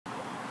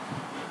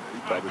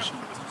probably.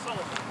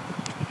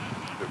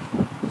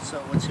 So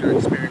what's your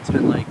experience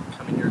been like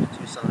coming here to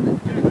Tucson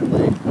and getting to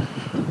play?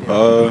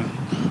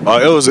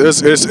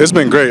 It's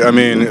been great. I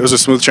mean, it was a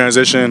smooth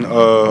transition.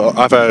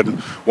 I've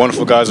had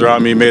wonderful guys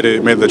around me. Made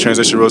the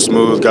transition real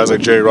smooth. Guys like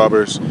Jerry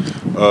Roberts,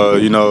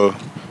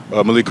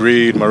 Malik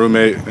Reed, my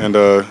roommate, and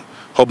a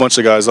whole bunch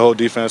of guys. The whole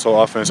defense,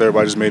 whole offense.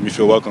 Everybody just made me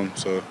feel welcome.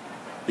 So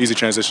easy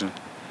transition.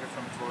 You're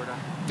from Florida?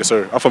 Yes,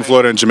 sir. I'm from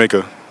Florida and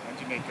Jamaica. And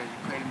Jamaica. You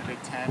played in the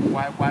Big Ten.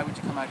 Why would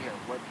you come out here?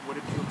 What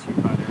appealed to you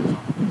about Arizona?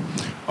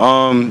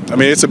 I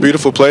mean, it's a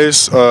beautiful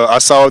place. I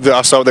saw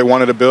what they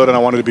wanted to build, and I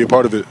wanted to be a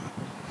part of it. Were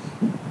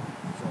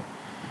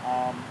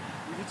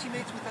you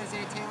teammates with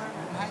Isaiah Taylor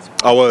in high school?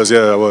 I was, yeah,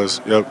 I was.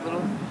 Yep.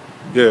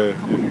 Yeah. A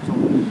couple years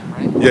older,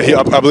 right?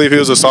 Yeah, I believe he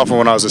was a sophomore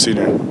when I was a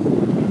senior.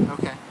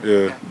 Okay. Yeah.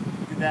 Okay.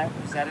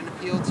 Was that an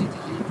appeal to you? Did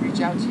he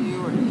reach out to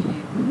you, or did he?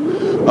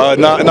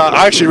 No,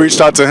 I actually reached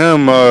out to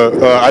him.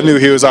 I knew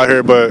he was out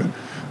here, but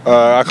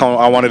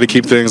I wanted to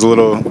keep things a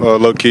little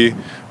low key.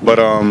 But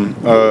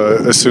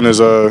as soon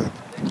as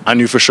I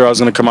knew for sure I was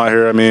going to come out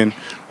here, I mean,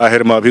 I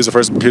hit him up. He was the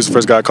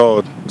first guy I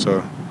called.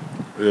 So,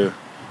 yeah.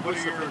 What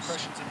are your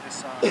impressions of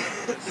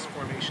this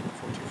formation,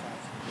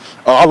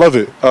 4-2-5? I love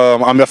it.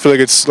 I feel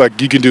like it's like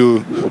you can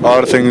do a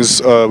lot of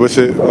things with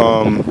it.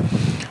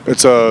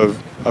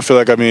 I feel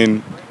like, I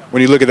mean,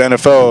 when you look at the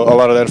NFL, a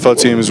lot of the NFL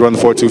teams run the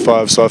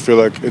 4-2-5, so I feel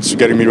like it's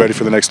getting me ready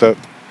for the next step.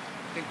 I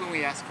think when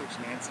we asked Coach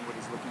Nansen what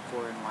he's looking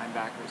for in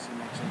linebackers, he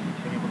mentioned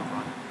being able to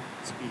run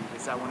speed.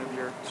 Is that one of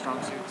your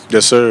strong suits?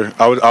 Yes, sir.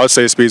 I would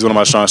say speed is one of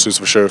my strong suits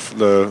for sure.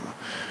 The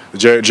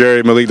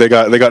Jerry, Malik, they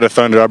got the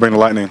thunder. I bring the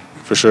lightning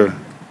for sure.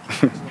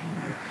 Gotcha.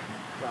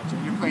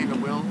 You're playing the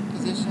will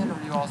position, or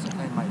are you also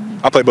playing Mike?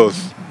 I play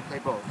both. You play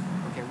both.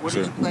 Okay. What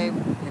did you play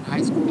in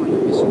high school and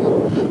in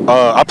Michigan?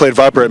 I played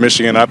Viper at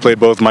Michigan. I played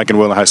both Mike and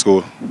Will in high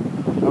school.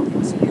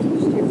 Okay, so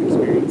you've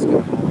experienced kind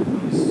of all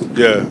of those.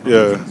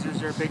 Yeah. Is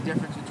there a big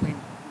difference between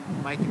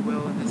Mike and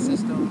Will in this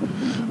system?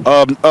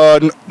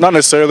 Not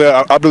necessarily.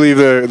 I believe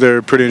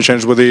they're pretty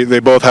interchangeable. They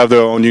both have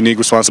their own unique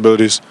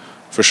responsibilities,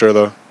 for sure,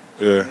 though.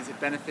 Yeah. Is it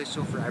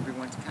beneficial for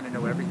everyone to kind of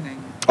know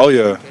everything? Oh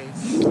yeah.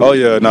 Oh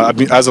yeah. No, I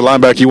mean, as a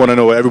linebacker, you want to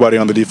know what everybody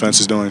on the defense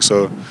is doing.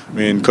 So, I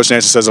mean, Coach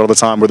Nancy says it all the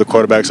time. We're the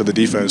quarterbacks of the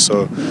defense.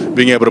 So,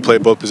 being able to play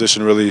both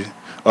positions really,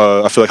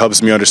 I feel like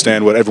helps me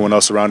understand what everyone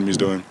else around me is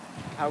doing.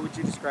 How would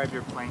you describe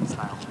your playing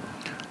style?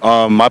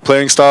 My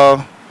playing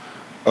style,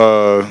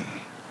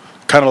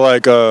 kind of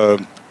like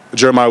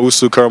Jeremiah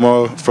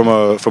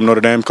Usu-Karamoa from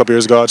Notre Dame a couple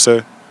years ago, I'd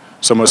say.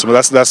 So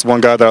that's one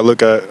guy that I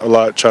look at a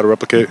lot, try to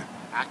replicate.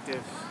 Active.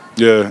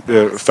 Yeah,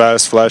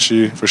 fast,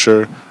 flashy, for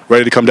sure.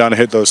 Ready to come down and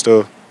hit those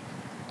still. So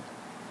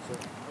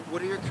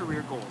what are your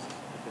career goals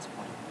at this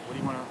point? What do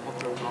you want to hope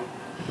to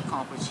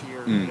accomplish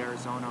here in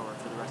Arizona or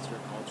for the rest of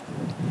your college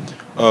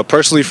career?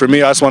 Personally, for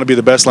me, I just want to be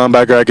the best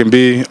linebacker I can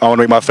be. I want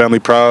to make my family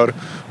proud.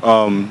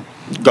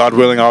 God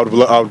willing, I would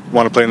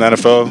want to play in the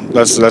NFL.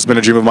 That's been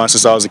a dream of mine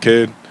since I was a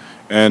kid.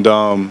 And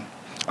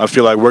I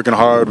feel like working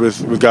hard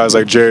with guys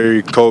like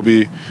Jerry,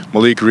 Kobe,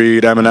 Malik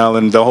Reed, Amin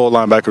Allen, the whole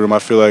linebacker room, I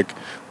feel like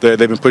they've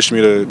been pushing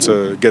me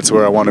to get to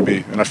where I want to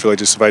be. And I feel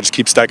like if I just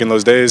keep stacking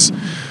those days,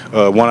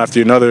 one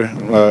after another,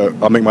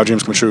 I'll make my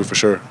dreams come true for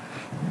sure.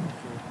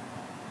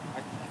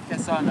 I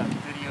saw in the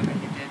video that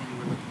you did, you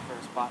were looking for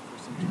a spot for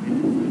some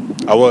Jamaican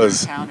food. I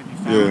was. Have you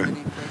found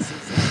any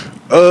places that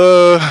Uh,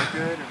 are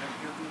good or that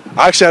appeal to you?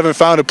 I actually haven't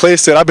found a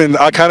place yet. I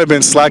kind of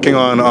been slacking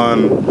on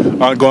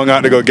going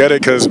out to go get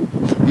it because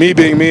me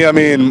being me, I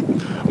mean,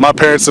 my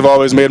parents have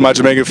always made my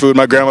Jamaican food.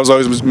 My grandma's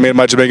always made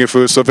my Jamaican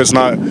food. So if it's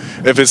not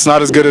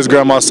as good as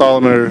Grandma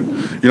Solomon, or you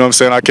know what I'm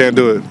saying, I can't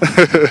do it.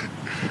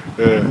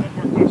 Yeah.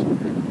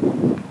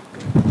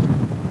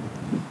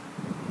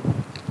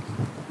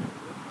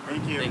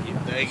 Thank you. Thank you.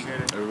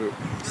 Appreciate it.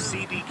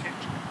 CD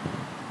Kitchen.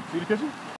 See the kitchen?